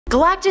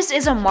Galactus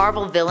is a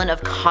Marvel villain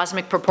of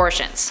cosmic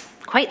proportions.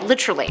 Quite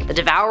literally, the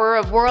devourer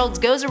of worlds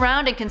goes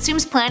around and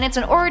consumes planets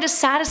in order to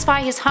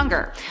satisfy his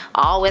hunger,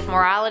 all with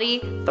morality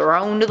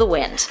thrown to the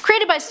wind.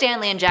 Created by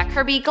Stan Lee and Jack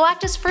Kirby,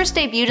 Galactus first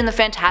debuted in the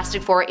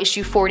Fantastic Four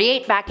issue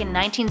 48 back in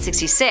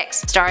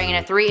 1966, starring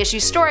in a 3-issue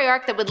story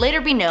arc that would later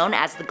be known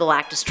as the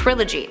Galactus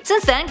Trilogy.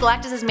 Since then,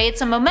 Galactus has made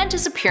some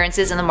momentous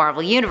appearances in the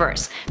Marvel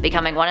Universe,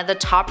 becoming one of the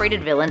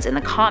top-rated villains in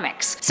the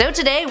comics. So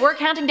today, we're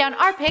counting down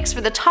our picks for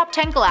the top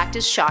 10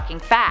 Galactus Shocking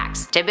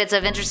Facts, tidbits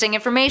of interesting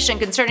information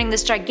concerning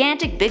this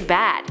gigantic big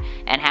bad,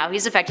 and how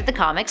he's affected the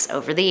comics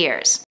over the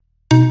years.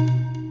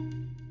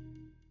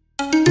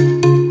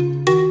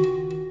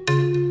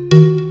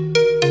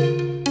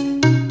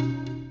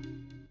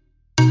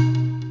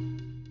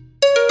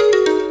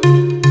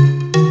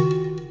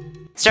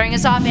 Starting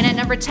us off in at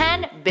number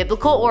 10,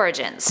 Biblical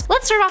Origins.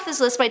 Let's start off this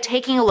list by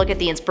taking a look at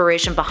the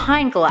inspiration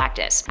behind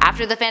Galactus.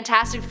 After the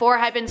Fantastic Four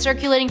had been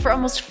circulating for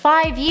almost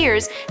 5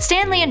 years,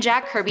 Stan Lee and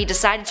Jack Kirby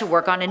decided to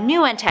work on a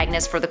new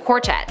antagonist for the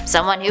quartet,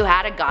 someone who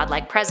had a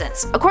godlike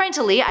presence. According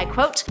to Lee, I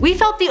quote, "We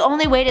felt the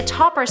only way to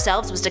top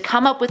ourselves was to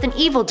come up with an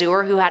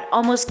evildoer who had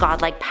almost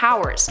godlike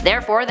powers.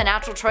 Therefore, the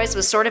natural choice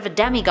was sort of a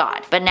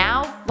demigod. But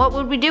now, what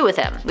would we do with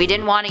him? We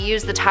didn't want to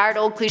use the tired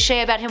old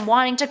cliche about him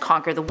wanting to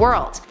conquer the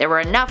world. There were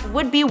enough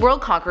would-be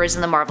world conquerors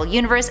in the Marvel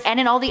Universe and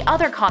in all the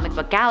other comic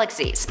book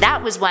galaxies.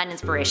 That was when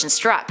inspiration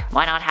struck.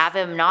 Why not have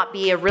him not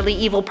be a really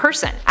evil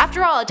person?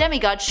 After all, a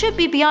demigod should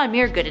be beyond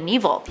mere good and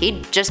evil.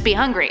 He'd just be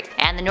hungry,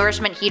 and the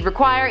nourishment he'd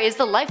require is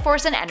the life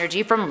force and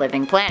energy from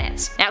living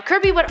planets." Now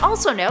Kirby would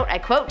also note, I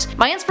quote,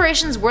 "My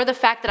inspirations were the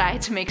fact that I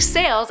had to make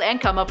sales and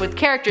come up with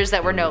characters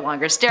that were no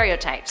longer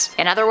stereotypes.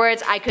 In other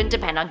words, I couldn't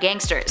depend on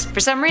gangsters.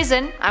 For some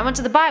reason, I went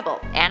to the Bible,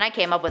 and I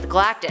came up with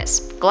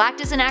Galactus.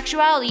 Galactus in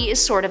actuality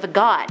is sort of a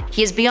god.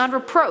 He is beyond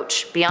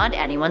reproach, beyond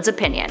anyone's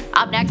opinion."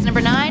 Up next,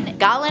 number 9,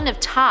 Galactus of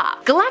Ta.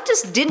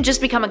 Galactus didn't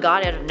just become a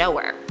god out of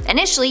nowhere.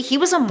 Initially, he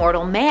was a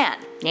mortal man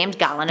named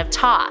Galactus of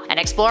Ta, an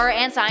explorer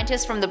and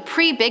scientist from the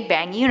pre-Big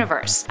Bang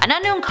universe. An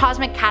unknown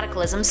cosmic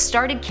cataclysm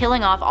started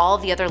killing off all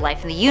of the other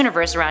life in the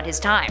universe around his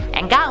time,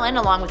 and Galactus,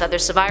 along with other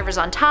survivors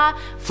on Ta,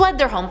 fled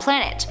their home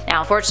planet.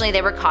 Now unfortunately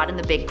they were caught in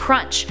the Big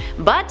Crunch,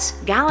 but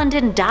Galactus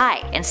didn't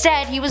die.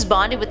 Instead, he was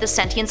bonded with the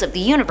sentience of the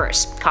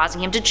universe,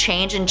 causing him to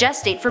change and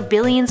gestate for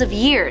billions of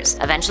years,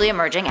 eventually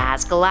emerging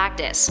as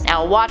Galactus.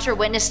 Now a Watcher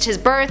witnessed his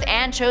birth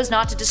and chose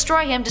not to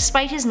destroy him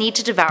despite his need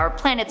to devour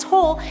planets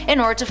whole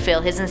in order to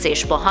fill his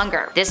insatiable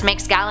hunger. This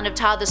makes Galactus of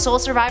Ta the sole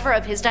survivor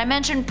of his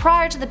dimension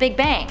prior to the Big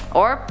Bang,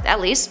 or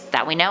at least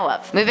that we know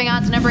of. Moving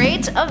on to number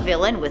 8, a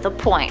villain with a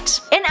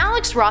point. In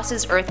Alex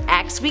Ross's Earth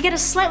X, we get a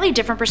slightly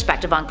different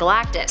perspective on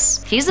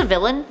Galactus. He's a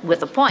villain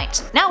with a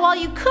point. Now while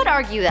you could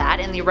argue that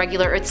in the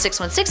regular Earth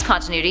 616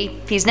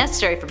 continuity, he's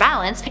necessary for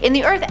balance, in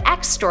the Earth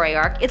X story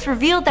arc, it's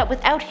revealed that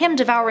without him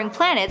devouring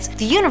planets,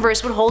 the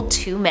universe would hold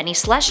too many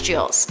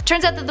Celestials.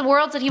 Turns out that the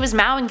worlds that he was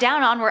mowing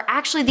down on were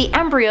actually the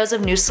embryos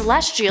of new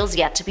Celestials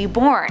yet to be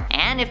born,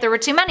 and if there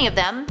were too many of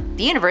them,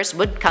 the universe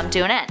would come to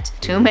an end.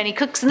 Too many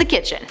cooks in the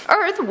kitchen.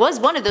 Earth was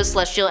one of those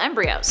celestial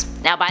embryos.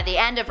 Now by the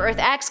end of Earth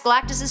X,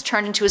 Galactus is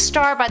turned into a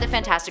star by the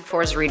Fantastic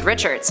Four's Reed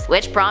Richards,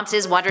 which prompts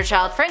his wonder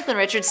child Franklin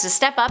Richards to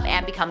step up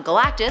and become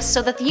Galactus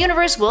so that the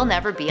universe will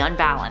never be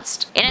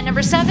unbalanced. In at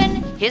number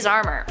 7, his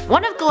armor.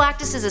 One of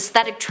Galactus'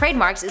 aesthetic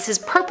trademarks is his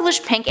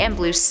purplish pink and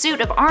blue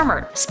suit of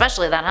armor,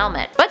 especially that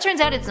helmet. But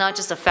turns out it's not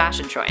just a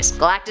fashion choice.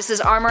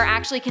 Galactus' armor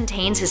actually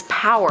contains his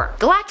power.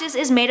 Galactus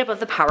is made up of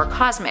the power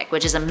cosmic,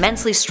 which is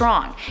immensely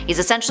strong. He's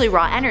essentially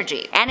raw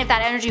energy, and if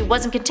that energy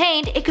wasn't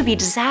contained, it could be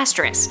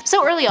disastrous.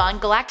 So early on,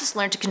 Galactus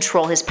learned to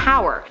control his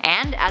power,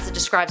 and as it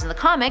describes in the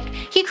comic,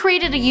 he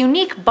created a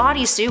unique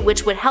bodysuit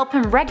which would help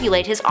him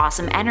regulate his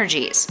awesome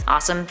energies.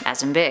 Awesome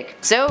as in big.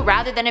 So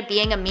rather than it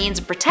being a means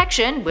of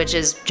protection, which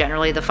is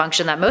generally the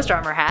function that most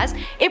armor has,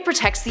 it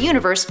protects the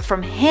universe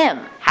from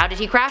him. How did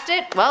he craft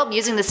it? Well,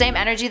 using the same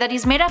energy that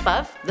he's made up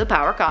of, the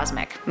power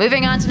cosmic.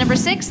 Moving on to number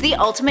 6, the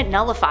ultimate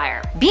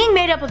nullifier. Being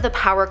made up of the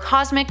power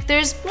cosmic,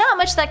 there's not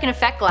much that can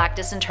affect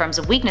Galactus in terms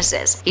of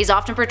weaknesses. He's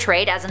often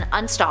portrayed as an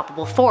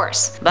unstoppable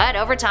force. But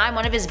over time,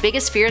 one of his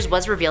biggest fears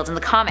was revealed in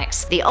the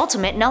comics, the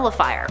ultimate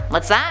nullifier.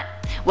 What's that?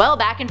 Well,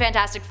 back in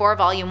Fantastic Four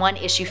Volume 1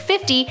 Issue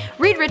 50,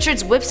 Reed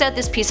Richards whips out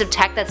this piece of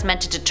tech that's meant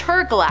to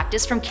deter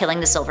Galactus from killing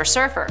the Silver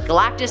Surfer.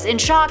 Galactus, in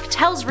shock,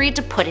 tells Reed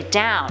to put it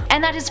down,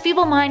 and that his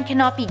feeble mind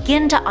cannot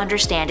begin to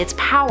understand its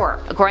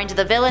power. According to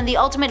the villain, the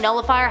ultimate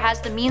nullifier has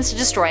the means to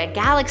destroy a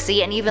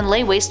galaxy and even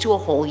lay waste to a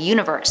whole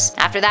universe.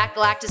 After that,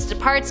 Galactus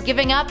departs,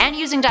 giving up and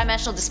using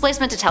dimensional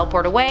displacement to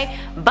teleport away,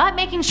 but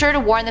making sure to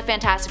warn the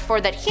Fantastic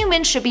Four that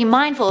humans should be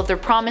mindful of their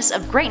promise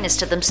of greatness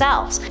to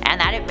themselves, and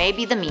that it may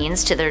be the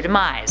means to their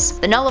demise.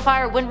 The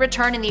nullifier wouldn't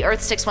return in the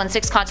Earth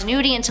 616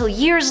 continuity until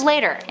years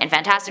later, in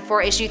Fantastic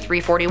Four issue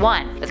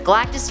 341, with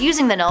Galactus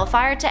using the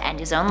nullifier to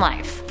end his own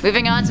life.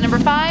 Moving on to number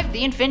 5,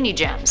 the Infinity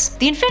Gems.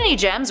 The Infinity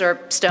Gems,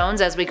 or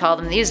stones as we call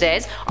them these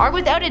days, are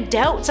without a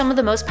doubt some of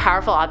the most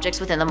powerful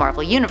objects within the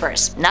Marvel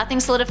Universe. Nothing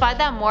solidified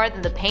that more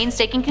than the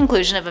painstaking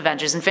conclusion of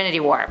Avengers Infinity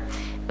War.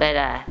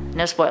 But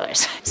no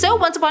spoilers. So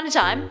once upon a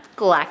time,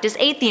 Galactus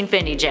ate the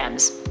Infinity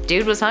Gems.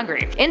 Dude was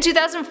hungry. In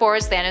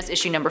 2004's Thanos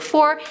issue number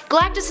 4,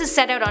 Galactus is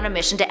set out on a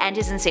mission to end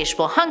his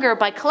insatiable hunger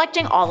by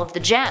collecting all of the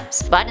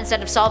gems. But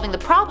instead of solving the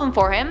problem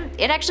for him,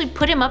 it actually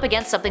put him up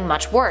against something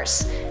much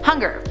worse.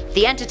 Hunger,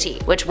 the entity,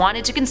 which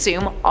wanted to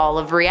consume all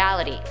of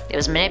reality. It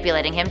was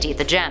manipulating him to eat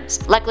the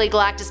gems. Luckily,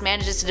 Galactus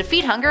manages to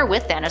defeat hunger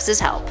with Thanos'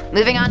 help.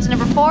 Moving on to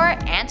number 4,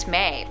 Aunt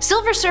May.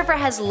 Silver Surfer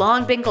has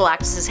long been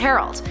Galactus'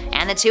 herald,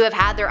 and the two have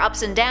had their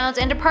ups and downs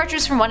and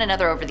departures from one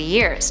another over the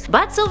years.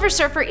 But Silver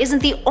Surfer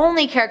isn't the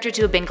only character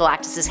to have been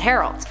Galactus'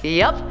 herald.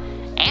 Yup.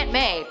 Aunt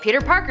May,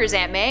 Peter Parker's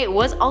Aunt May,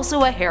 was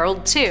also a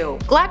herald too.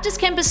 Galactus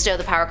can bestow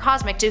the power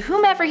cosmic to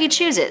whomever he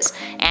chooses,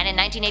 and in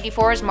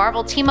 1984's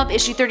Marvel Team-Up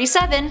issue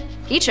 37,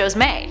 he chose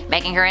May,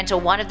 making her into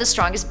one of the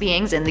strongest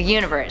beings in the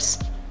universe.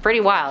 Pretty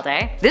wild,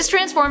 eh? This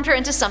transformed her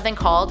into something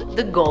called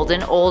the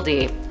Golden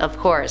Oldie, of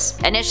course.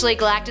 Initially,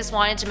 Galactus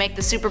wanted to make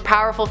the super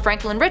powerful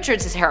Franklin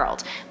Richards his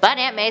herald, but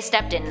Aunt May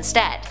stepped in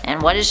instead.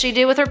 And what does she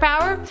do with her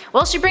power?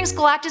 Well, she brings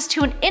Galactus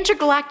to an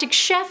intergalactic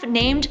chef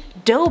named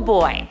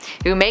Doughboy,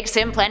 who makes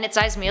him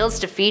planet-sized meals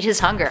to feed his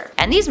hunger.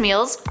 And these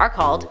meals are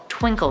called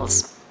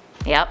Twinkles.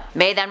 Yep.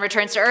 May then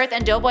returns to Earth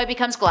and Doughboy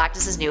becomes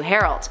Galactus' new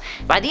herald.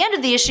 By the end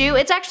of the issue,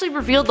 it's actually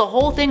revealed the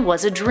whole thing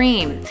was a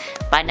dream,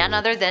 by none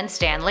other than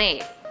Stan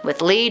Lee,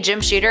 with Lee,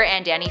 Jim Shooter,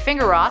 and Danny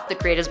Fingeroth, the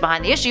creators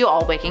behind the issue,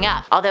 all waking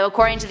up. Although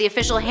according to the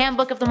official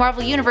handbook of the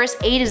Marvel Universe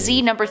A to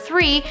Z number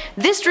 3,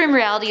 this dream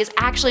reality is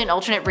actually an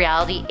alternate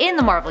reality in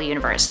the Marvel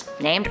Universe,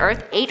 named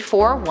Earth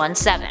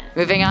 8417.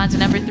 Moving on to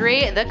number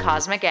 3, the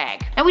Cosmic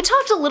Egg. And we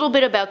talked a little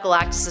bit about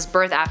Galactus'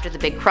 birth after the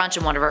Big Crunch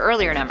in one of our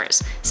earlier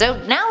numbers,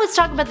 so now let's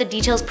talk about the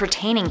details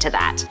pertaining to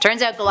that.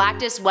 Turns out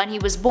Galactus, when he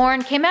was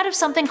born, came out of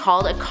something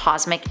called a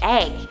cosmic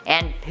egg.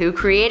 And who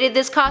created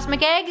this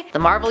cosmic egg? The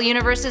Marvel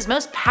Universe's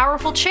most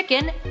powerful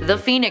chicken, the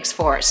Phoenix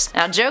Force.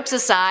 Now, jokes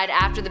aside,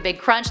 after the Big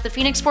Crunch, the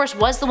Phoenix Force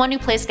was the one who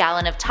placed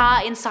Galactus of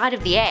Ta inside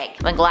of the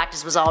egg. When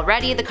Galactus was all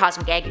ready, the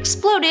cosmic egg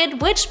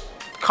exploded, which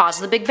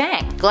caused the Big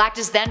Bang.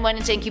 Galactus then went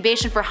into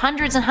incubation for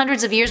hundreds and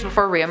hundreds of years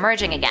before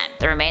re-emerging again.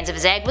 The remains of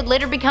his egg would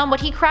later become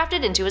what he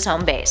crafted into his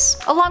home base,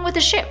 along with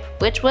his ship,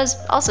 which was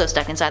also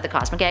stuck inside the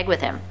cosmic egg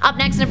with him. Up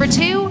next, number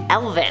 2,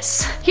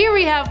 Elvis. Here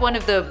we have one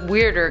of the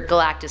weirder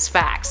Galactus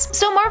facts.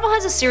 So Marvel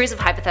has a series of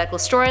hypothetical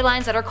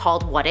storylines that are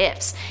called what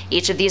ifs.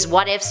 Each of these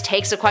what ifs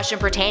takes a question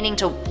pertaining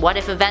to what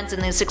if events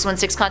in the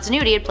 616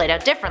 continuity had played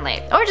out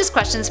differently, or just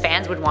questions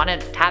fans would want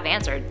to have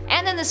answered,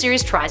 and then the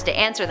series tries to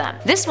answer them.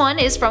 This one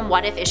is from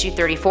What If issue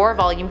 34,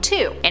 volume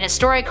 2, in a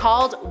story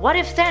called What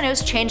If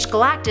Thanos Changed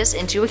Galactus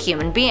into a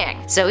Human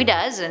Being? So he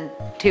does, and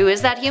who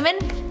is that human?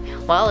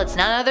 Well, it's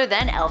none other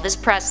than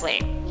Elvis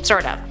Presley.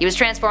 Sort of. He was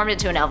transformed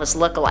into an Elvis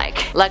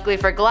lookalike. Luckily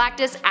for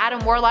Galactus,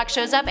 Adam Warlock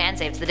shows up and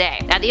saves the day.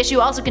 Now, the issue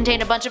also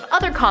contained a bunch of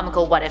other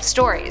comical what-if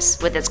stories,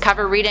 with its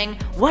cover reading,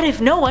 "What if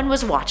no one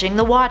was watching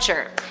The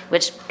Watcher?"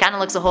 which kinda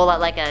looks a whole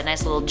lot like a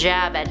nice little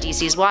jab at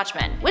DC's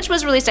Watchmen, which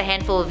was released a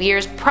handful of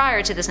years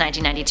prior to this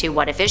 1992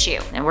 what-if issue.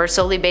 And we're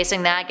solely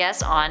basing that, I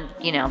guess, on,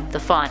 the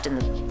font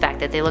and the fact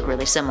that they look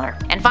really similar.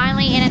 And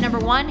finally, in at number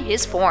 1,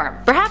 his form.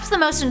 Perhaps the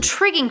most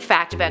intriguing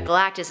fact about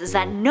Galactus is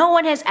that no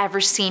one has ever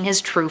seen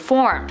his true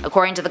form.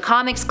 According to the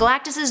comics,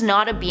 Galactus is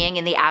not a being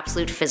in the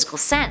absolute physical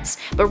sense,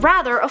 but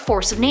rather a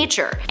force of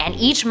nature, and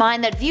each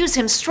mind that views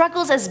him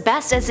struggles as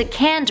best as it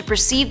can to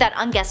perceive that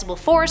unguessable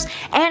force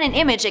and an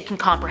image it can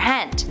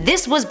comprehend.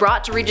 This was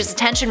brought to Reed's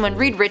attention when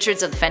Reed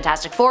Richards of the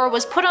Fantastic Four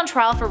was put on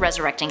trial for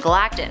resurrecting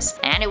Galactus,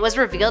 and it was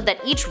revealed that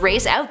each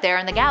race out there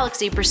in the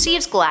galaxy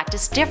perceives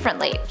Galactus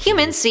differently.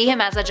 Humans see him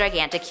as a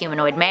gigantic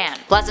humanoid man.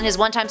 Plus, in his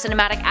one-time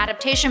cinematic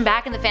adaptation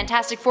back in the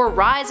Fantastic Four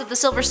Rise of the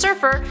Silver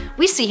Surfer,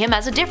 we see him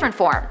as a different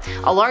form,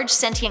 a large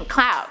sentient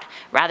cloud,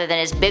 rather than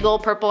his big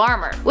old purple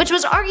armor, which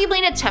was arguably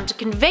an attempt to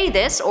convey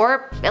this,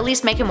 or at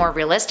least make it more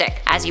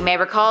realistic. As you may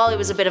recall, it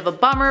was a bit of a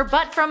bummer,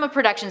 but from a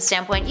production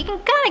standpoint, you can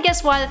kinda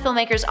guess why the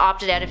filmmakers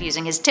opted out of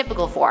using his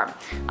typical form,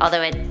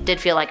 although it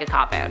did feel like a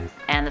cop-out,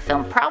 and the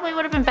film probably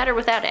would have been better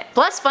without it.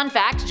 Plus, fun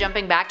fact,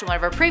 jumping back to one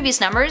of our previous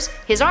numbers,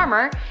 his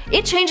armor,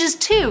 it changes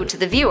too to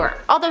the viewer,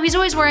 although he's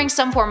always wearing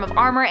some form of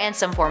armor and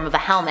some form of a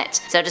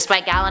helmet. So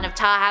despite Galactus of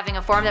Ta having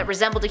a form that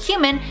resembled a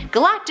human,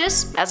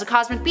 Galactus, as a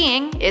cosmic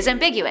being, is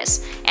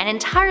ambiguous, and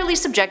entirely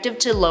subjective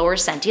to lower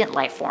sentient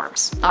life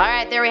forms.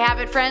 Alright, there we have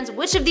it, friends.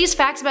 Which of these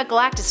facts about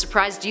Galactus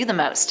surprised you the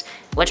most?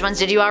 Which ones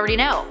did you already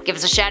know? Give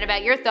us a shout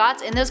about your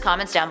thoughts in those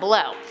comments down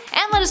below.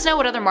 And let us know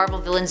what other Marvel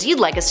villains you'd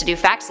like us to do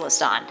facts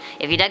list on.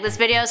 If you dug this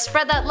video,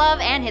 spread that love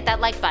and hit that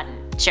like button.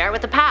 Share it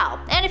with a pal.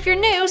 And if you're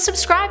new,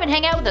 subscribe and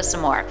hang out with us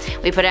some more.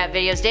 We put out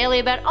videos daily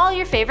about all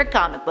your favorite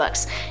comic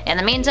books. In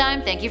the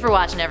meantime, thank you for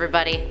watching,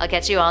 everybody. I'll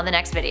catch you all in the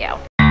next video.